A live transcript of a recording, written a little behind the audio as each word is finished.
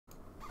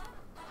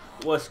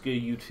What's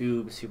good,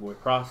 YouTube? It's your boy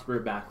Prosper,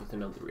 back with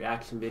another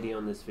reaction video.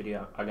 In this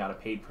video, I got a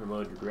paid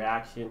promoted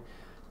reaction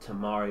to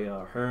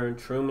Mauriel Hearn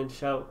Truman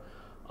Show.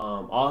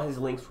 All his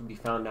links will be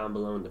found down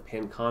below in the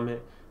pinned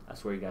comment.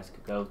 That's where you guys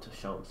could go to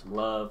show him some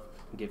love,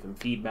 give him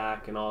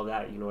feedback and all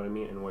that, you know what I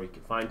mean, and where you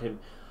can find him.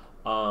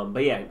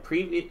 But yeah,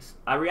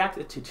 I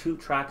reacted to 2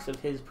 tracks of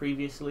his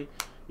previously,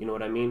 you know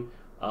what I mean.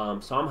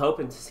 So I'm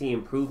hoping to see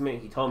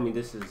improvement. He told me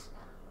this is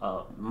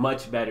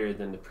much better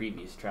than the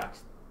previous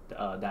tracks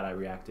that I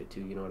reacted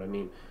to, you know what I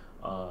mean,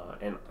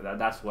 and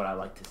that's what I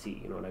like to see,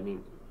 you know what I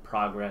mean,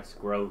 progress,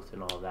 growth,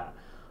 and all that,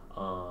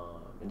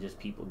 and just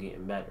people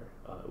getting better,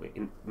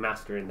 in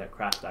mastering their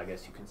craft, I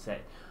guess you can say.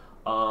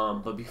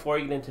 But before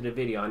you get into the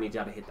video, I need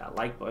y'all to hit that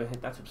like button,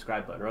 hit that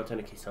subscribe button, roll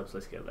 10K subs.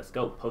 Let's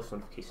go, post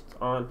notifications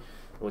on.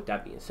 And with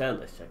that being said,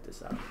 let's check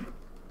this out.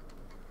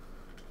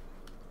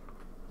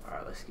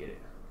 Alright, let's get it.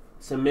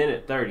 It's a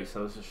minute 30,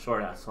 so it's a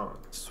short ass song.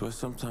 Swear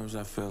sometimes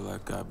I feel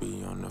like I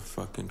be on the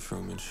fucking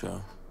Truman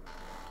Show.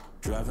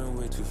 Driving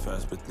way too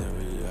fast, but then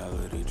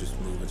reality just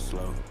moving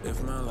slow.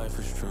 If my life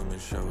is Truman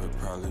Show, it'd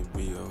probably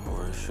be a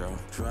horror show.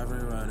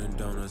 Driving around in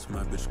donuts,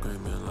 my bitch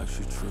screaming like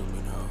she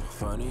Truman ho.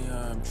 Funny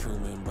how I'm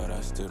Truman, but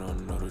I still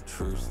don't know the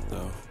truth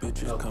though.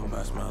 Bitches come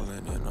by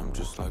smiling and I'm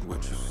just like,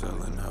 what you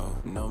selling ho?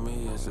 Know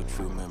me as a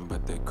Truman,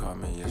 but they call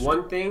me as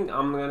one thing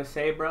I'm gonna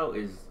say, bro,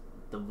 is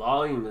the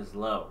volume is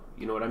low.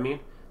 You know what I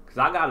mean? Because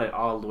I got it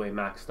all the way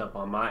maxed up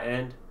on my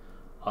end,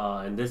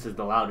 and this is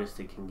the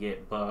loudest it can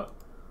get, but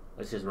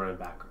let's just run it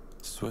back.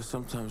 Swear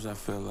sometimes I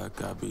feel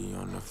like I be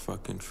on the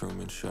fucking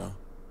Truman Show.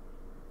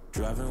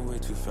 Driving way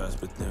too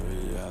fast, but then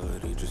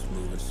reality just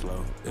moving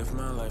slow. If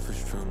my life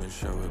is Truman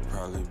Show, it'd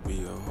probably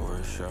be a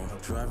horror show.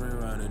 Driving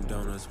around in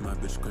donuts, my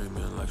bitch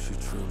screaming like she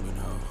Truman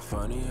ho.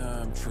 Funny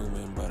how I'm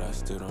Truman, but I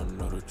still don't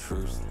know the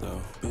truth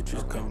though.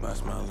 Bitches come by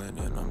smiling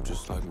and I'm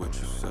just like, what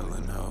you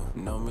selling ho?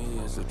 Know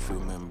me as a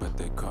Truman, but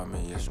they call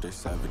me yesterday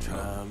savage ho.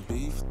 Now I'm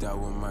beefed out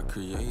with my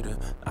creator.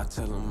 I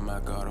tell him I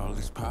got all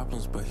these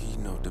problems, but he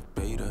no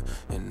debater.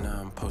 And now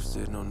I'm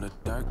posted on the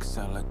dark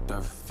side like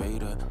Darth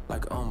Vader.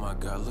 Like, oh my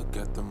god, look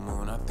at the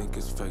moon, I think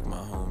it's fake, my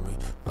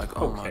homie. Like,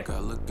 oh my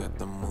god, look at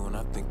the moon,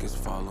 I think it's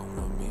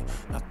following me.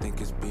 I think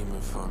it's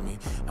beaming for me.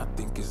 I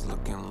think it's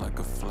looking like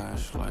a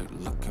flashlight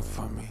looking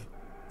for me.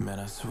 Man,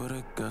 I swear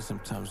to God,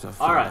 sometimes I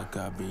feel like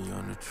I be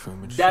on the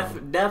Truman Show.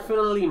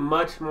 Definitely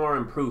much more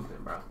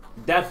improvement, bro.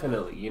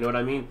 Definitely, you know what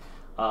I mean?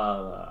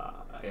 I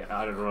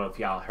don't know if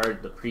y'all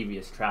heard the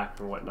previous track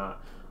or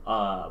whatnot,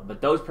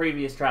 but those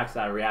previous tracks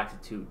that I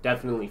reacted to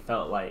definitely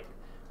felt like,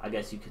 I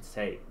guess you could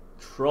say,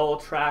 troll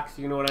tracks,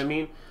 you know what I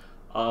mean?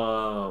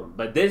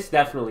 But this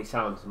definitely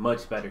sounds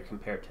much better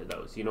compared to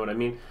those, you know what I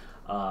mean?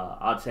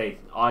 I'd say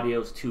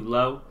audio's too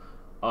low,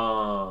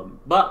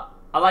 but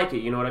I like it,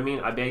 you know what I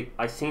mean?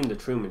 I seen the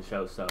Truman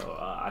Show, so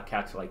I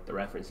catch like the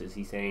references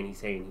he's saying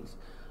he's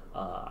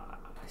I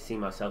see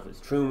myself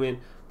as Truman,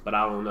 but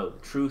I don't know the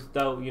truth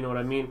though, you know what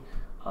I mean?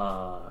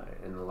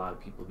 And a lot of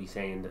people be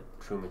saying that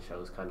the Truman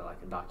Show is kind of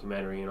like a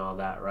documentary and all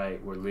that,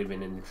 right? We're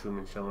living in the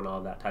Truman Show and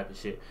all that type of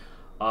shit.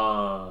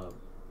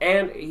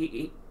 And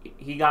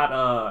he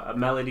got a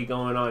melody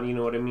going on, you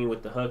know what I mean,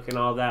 with the hook and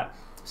all that.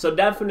 So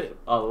definitely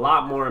a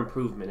lot more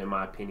improvement in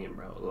my opinion,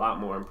 bro. A lot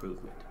more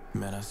improvement.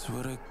 Man, I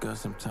swear to God,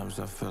 sometimes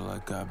I feel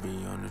like I be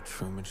on the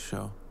Truman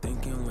Show.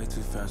 Thinking way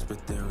too fast,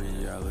 but then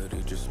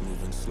reality just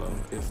moving slow.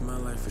 If my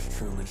life is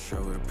Truman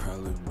Show, it'd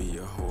probably be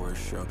a horror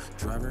show.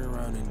 Driving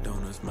around in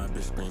donuts, my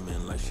bitch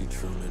screaming like she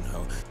Truman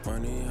ho.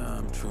 Funny how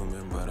I'm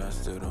Truman, but I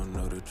still don't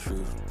know the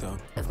truth though.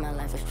 If my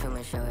life is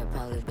Truman Show, it'd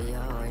probably be a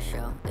horror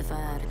show. If I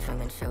had a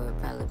Truman Show,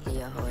 it'd probably be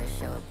a horror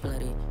show. A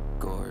bloody,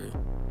 gory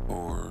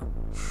horror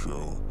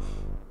show.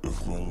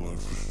 If my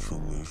life is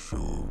Truman Show,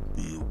 it'd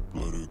be a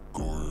bloody,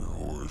 gory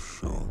horror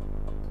show.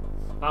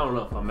 I don't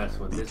know if I'm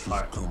messing with this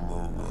part. Come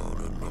around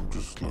and I'm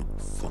just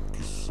like, fuck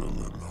you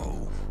selling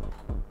ho.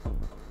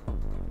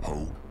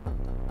 Ho.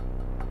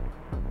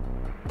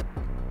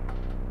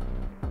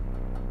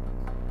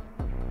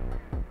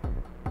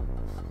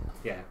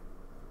 Yeah.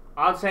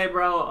 I'd say,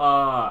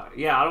 bro,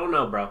 yeah, I don't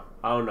know, bro.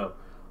 I don't know.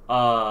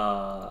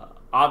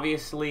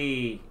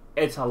 Obviously,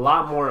 it's a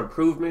lot more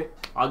improvement.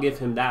 I'll give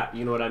him that,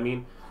 you know what I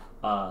mean?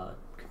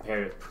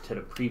 Compared to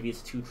the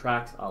previous 2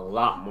 tracks, a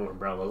lot more,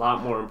 bro. A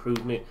lot more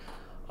improvement,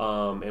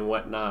 and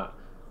whatnot.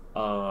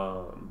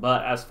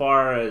 But as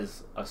far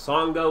as a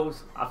song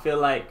goes, I feel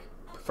like,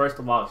 first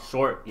of all, it's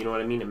short, you know what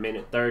I mean? A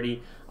minute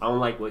 30. I don't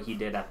like what he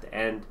did at the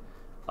end.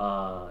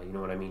 You know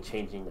what I mean?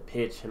 Changing the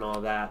pitch and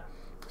all that,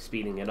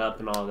 speeding it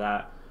up and all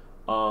that.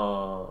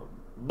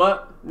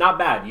 But not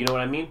bad, you know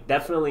what I mean?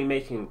 Definitely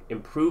making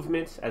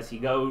improvements as he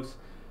goes,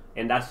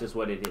 and that's just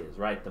what it is,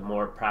 right? The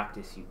more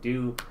practice you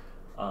do,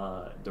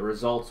 the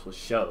results will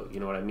show, you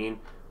know what I mean?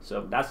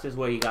 So that's just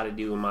what you got to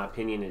do, in my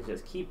opinion, is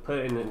just keep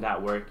putting in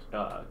that work,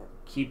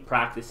 keep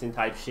practicing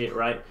type shit,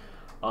 right?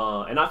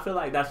 And I feel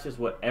like that's just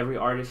what every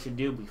artist should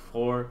do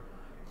before,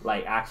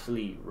 like,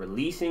 actually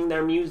releasing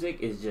their music,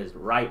 is just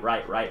right,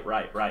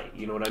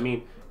 you know what I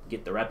mean?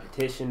 Get the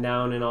repetition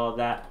down and all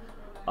that,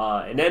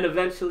 and then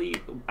eventually,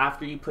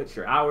 after you put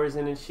your hours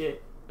in and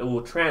shit, it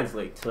will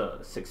translate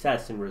to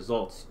success and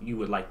results you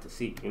would like to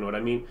see. You know what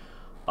I mean?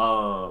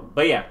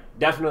 But yeah,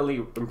 definitely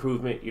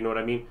improvement. You know what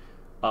I mean?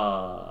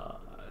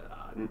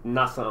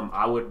 Not something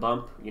I would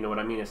bump. You know what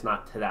I mean? It's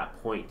not to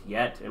that point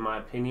yet, in my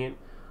opinion.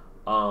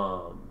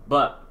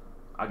 But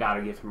I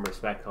gotta give him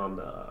respect on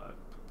the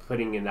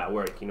putting in that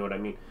work. You know what I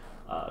mean?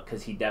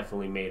 Because he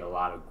definitely made a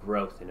lot of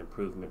growth and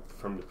improvement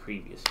from the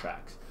previous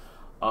tracks.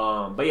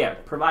 But yeah,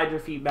 provide your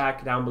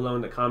feedback down below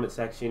in the comment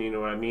section. You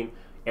know what I mean?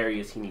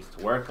 Areas he needs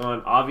to work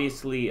on.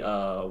 Obviously,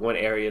 one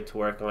area to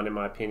work on, in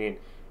my opinion,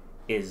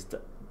 is the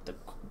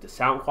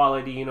sound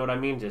quality. You know what I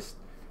mean? Just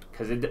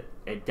because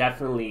it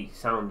definitely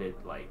sounded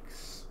like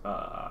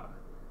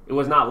it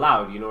was not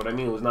loud. You know what I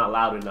mean? It was not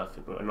loud enough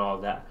and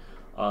all that.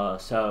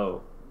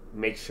 So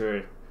make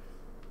sure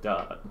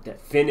the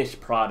finished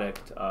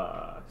product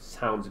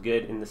sounds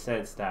good in the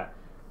sense that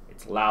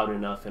it's loud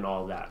enough and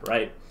all that,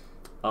 right?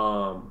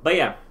 But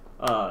yeah,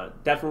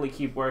 definitely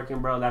keep working,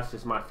 bro. That's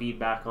just my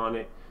feedback on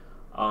it.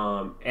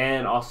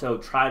 And also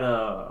try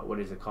to, what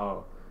is it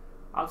called?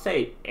 I'll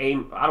say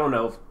aim. I don't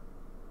know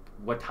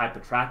what type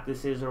of track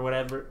this is or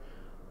whatever.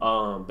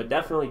 But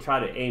definitely try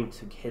to aim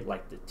to hit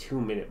like the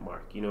 2-minute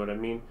mark. You know what I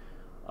mean?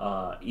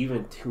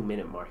 Even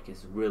 2-minute mark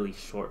is really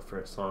short for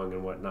a song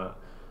and whatnot.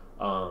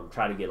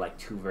 Try to get like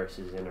 2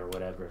 verses in or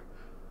whatever.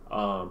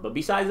 But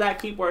besides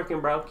that, keep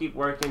working, bro. Keep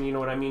working. You know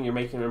what I mean? You're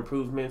making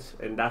improvements,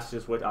 and that's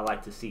just what I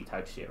like to see,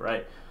 type shit,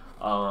 right?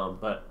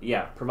 But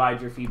yeah,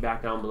 provide your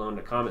feedback down below in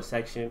the comment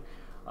section.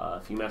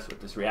 If you mess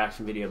with this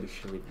reaction video, be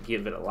sure to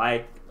give it a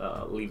like,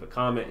 leave a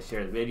comment,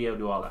 share the video,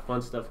 do all that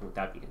fun stuff. And with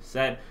that being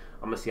said,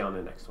 I'm gonna see you on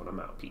the next one. I'm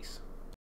out. Peace.